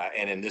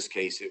 And in this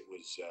case, it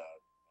was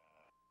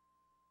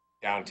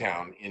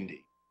downtown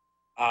Indy.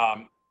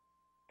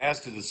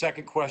 As to the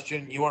second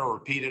question, you want to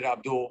repeat it,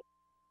 Abdul?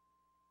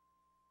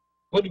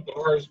 When do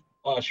bars,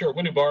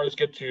 when do bars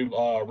get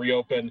to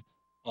reopen?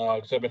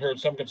 Because I've been heard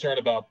some concern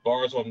about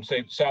bars on,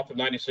 say, south of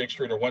 96th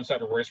Street or one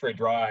side of Raceway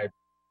Drive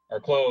are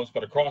closed,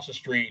 but across the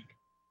street,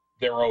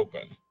 they're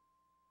open.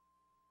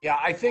 Yeah,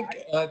 I think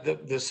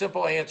the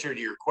simple answer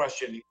to your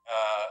question,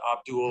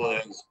 Abdul,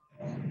 is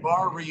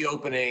bar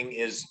reopening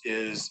is,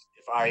 if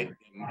I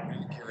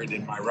am accurate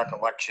in my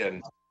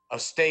recollection, a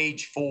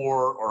stage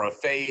 4 or a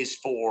phase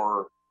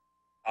 4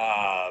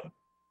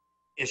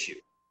 issue.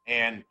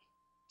 And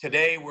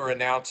today we're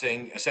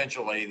announcing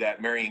essentially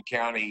that Marion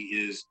County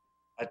is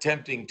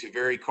attempting to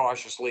very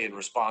cautiously and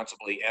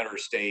responsibly enter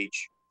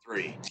stage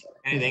 3.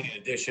 Anything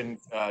in addition,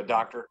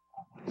 Doctor?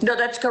 No,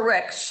 that's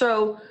correct.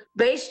 So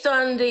based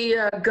on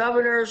the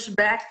governor's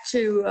back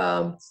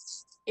to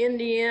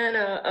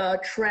Indiana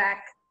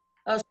track,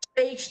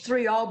 stage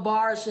 3, all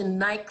bars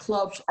and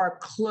nightclubs are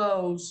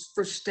closed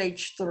for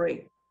stage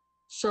 3.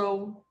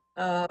 So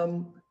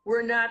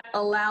we're not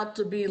allowed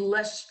to be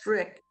less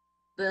strict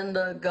than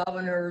the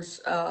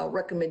governor's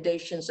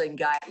recommendations and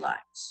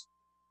guidelines.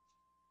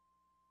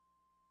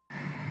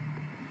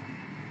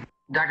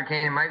 Dr.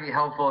 Caine, it might be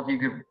helpful if you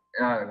could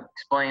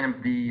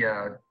explain the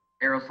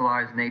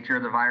aerosolized nature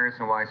of the virus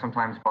and why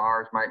sometimes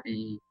bars might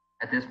be,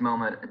 at this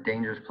moment, a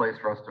dangerous place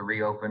for us to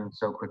reopen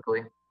so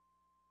quickly.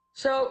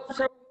 So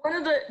one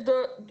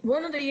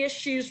of the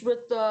issues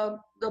with the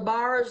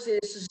bars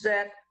is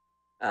that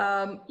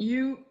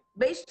you,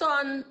 based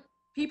on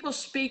people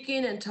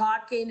speaking and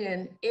talking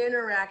and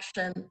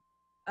interaction,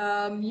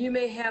 you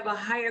may have a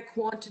higher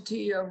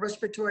quantity of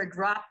respiratory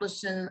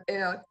droplets in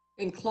an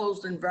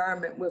enclosed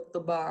environment with the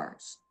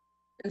bars.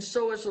 And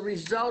so as a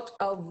result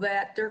of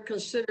that, they're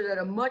considered at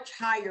a much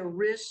higher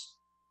risk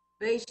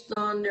based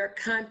on their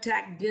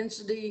contact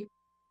density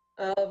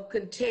of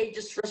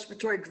contagious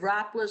respiratory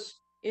droplets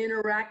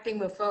interacting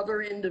with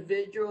other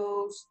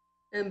individuals.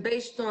 And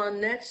based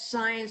on that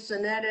science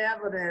and that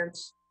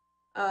evidence,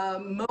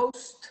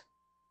 most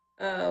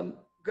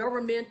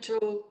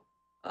governmental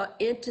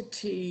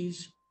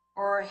entities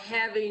are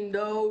having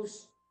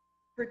those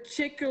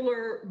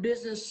particular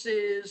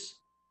businesses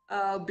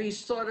be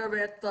sort of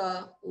at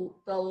the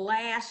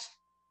last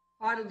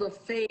part of the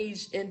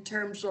phase in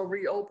terms of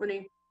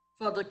reopening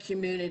for the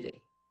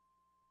community,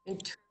 in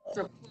terms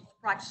of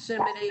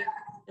proximity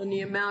and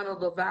the amount of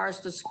the virus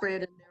to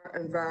spread in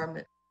their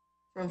environment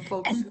from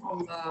folks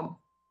who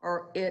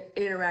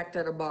interact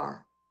at a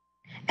bar.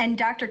 And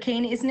Dr.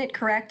 Caine, isn't it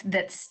correct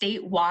that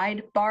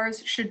statewide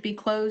bars should be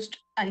closed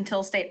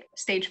until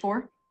stage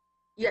 4?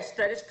 Yes,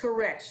 that is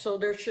correct. So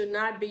there should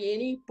not be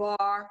any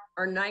bar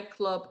or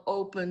nightclub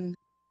open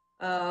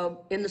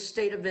in the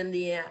state of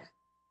Indiana.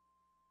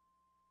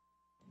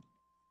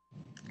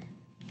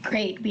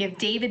 Great. We have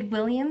David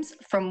Williams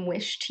from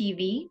Wish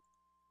TV.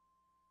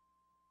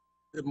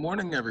 Good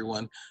morning,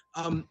 everyone.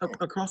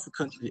 Across the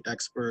country,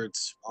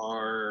 experts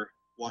are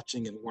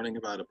watching and warning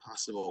about a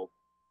possible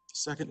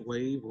second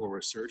wave or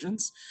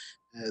resurgence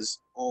as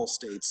all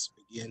states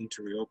begin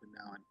to reopen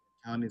now and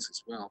counties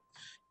as well.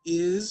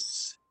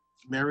 Is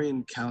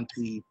Marion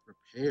County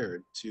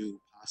prepared to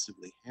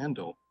possibly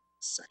handle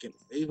a second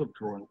wave of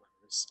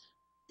coronavirus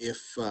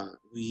if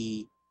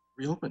we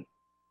reopen?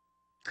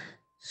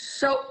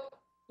 So,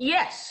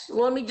 yes,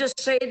 let me just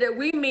say that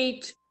we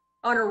meet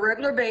on a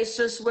regular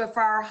basis with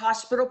our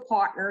hospital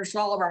partners,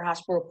 all of our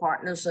hospital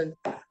partners, and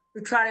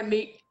we try to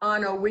meet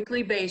on a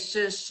weekly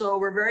basis. So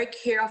we're very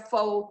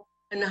careful,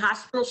 and the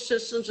hospital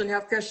systems and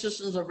healthcare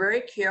systems are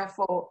very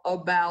careful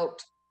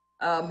about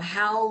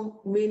how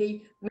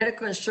many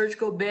medical and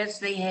surgical beds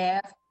they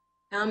have,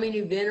 how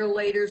many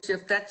ventilators,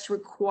 if that's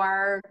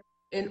required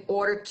in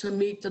order to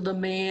meet the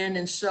demand.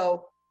 And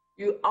so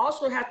you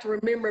also have to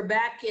remember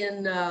back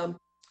in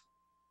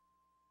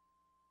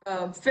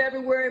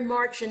February,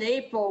 March, and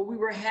April, we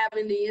were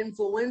having the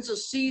influenza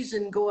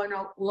season going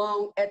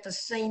along at the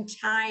same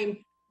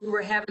time we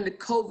were having the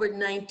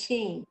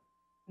COVID-19.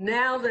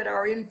 Now that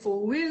our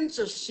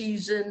influenza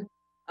season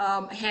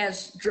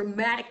has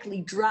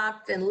dramatically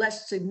dropped and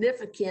less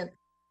significant,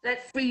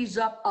 that frees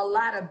up a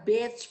lot of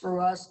beds for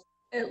us,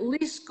 at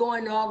least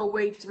going all the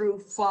way through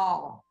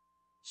fall.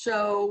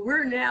 So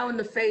we're now in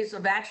the phase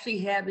of actually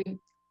having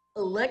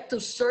elective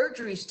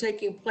surgeries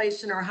taking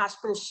place in our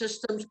hospital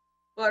systems,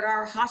 but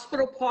our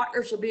hospital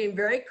partners are being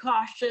very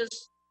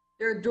cautious.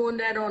 They're doing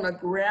that on a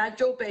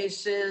gradual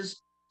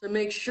basis to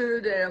make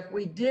sure that if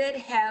we did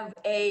have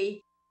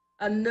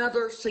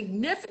another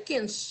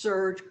significant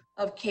surge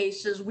of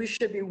cases, we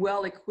should be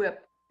well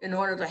equipped in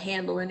order to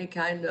handle any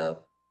kind of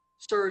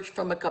surge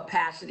from a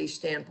capacity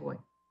standpoint.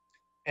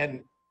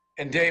 And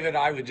David,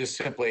 I would just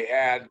simply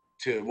add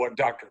to what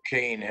Dr.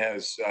 Caine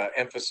has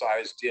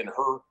emphasized in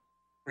her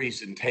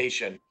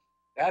presentation.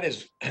 That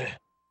is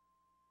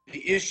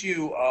the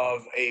issue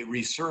of a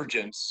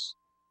resurgence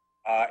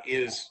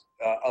is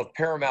of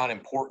paramount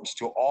importance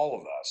to all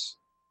of us.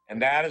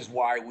 And that is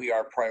why we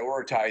are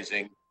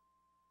prioritizing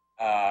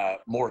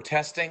more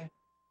testing,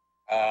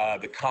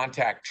 the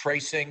contact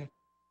tracing,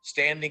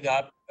 standing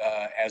up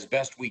as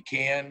best we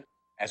can,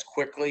 as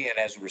quickly and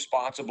as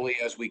responsibly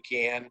as we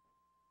can,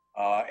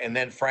 and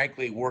then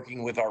frankly,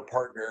 working with our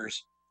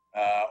partners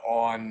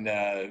on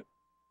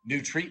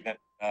new treatment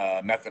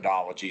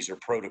methodologies or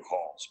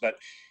protocols. But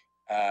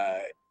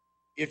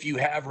if you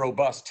have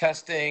robust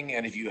testing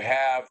and if you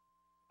have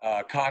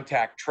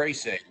contact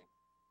tracing,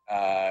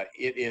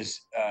 it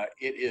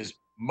is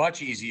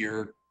much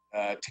easier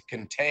to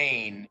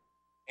contain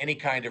any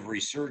kind of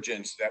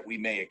resurgence that we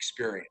may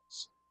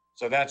experience.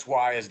 So that's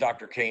why, as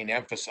Dr. Caine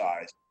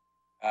emphasized,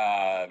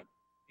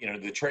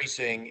 the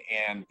tracing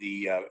and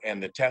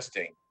the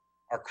testing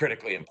are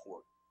critically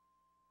important.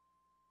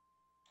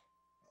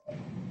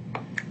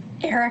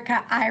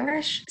 Erica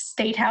Irish,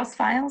 State House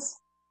Files.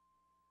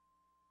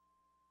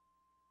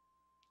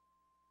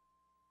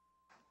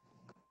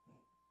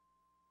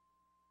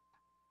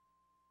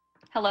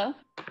 Hello.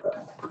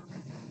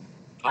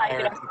 Hi, Hi,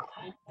 good Eric.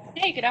 afternoon.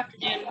 Hey, good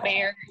afternoon,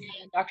 Mayor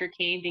and Dr.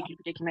 Caine. Thank you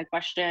for taking my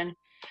question.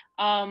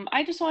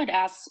 I just wanted to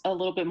ask a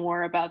little bit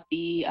more about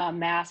the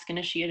mask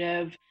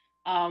initiative.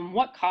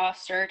 What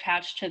costs are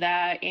attached to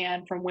that,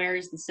 and from where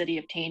is the city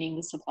obtaining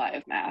the supply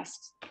of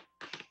masks?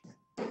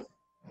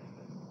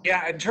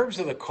 Yeah, in terms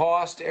of the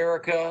cost,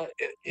 Erica,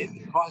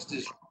 the cost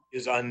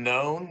is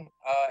unknown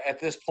at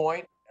this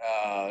point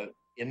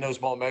in no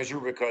small measure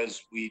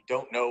because we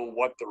don't know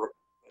what the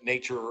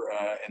nature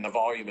and the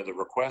volume of the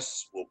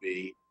requests will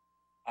be.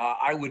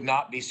 I would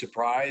not be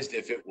surprised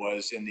if it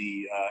was in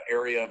the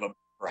area of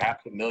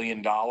perhaps $1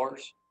 million.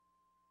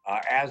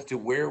 As to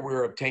where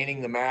we're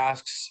obtaining the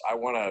masks, I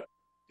want to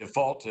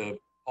default to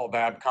Paul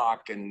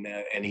Babcock, and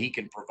he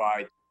can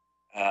provide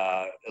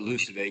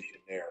elucidation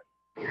there.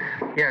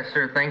 Yeah,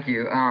 sure. Thank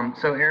you.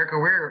 So, Erica,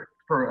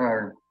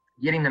 we're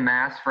getting the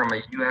masks from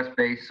a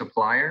U.S.-based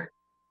supplier.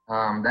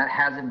 That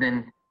hasn't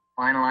been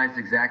finalized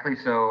exactly,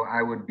 so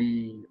I would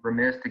be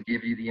remiss to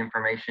give you the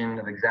information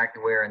of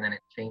exactly where, and then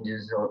it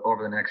changes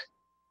over the next,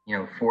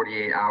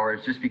 48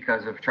 hours, just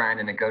because of trying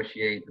to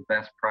negotiate the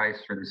best price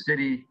for the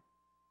city,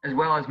 as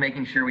well as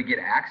making sure we get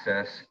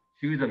access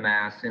to the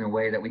masks in a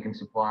way that we can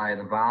supply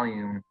the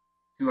volume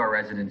to our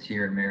residents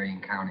here in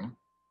Marion County.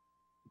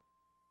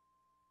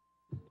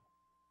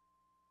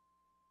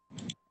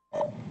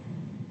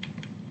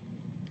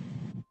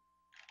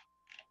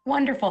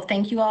 Wonderful.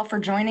 Thank you all for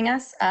joining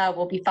us.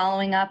 We'll be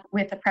following up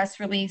with a press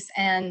release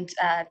and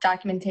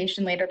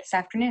documentation later this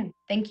afternoon.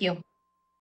 Thank you.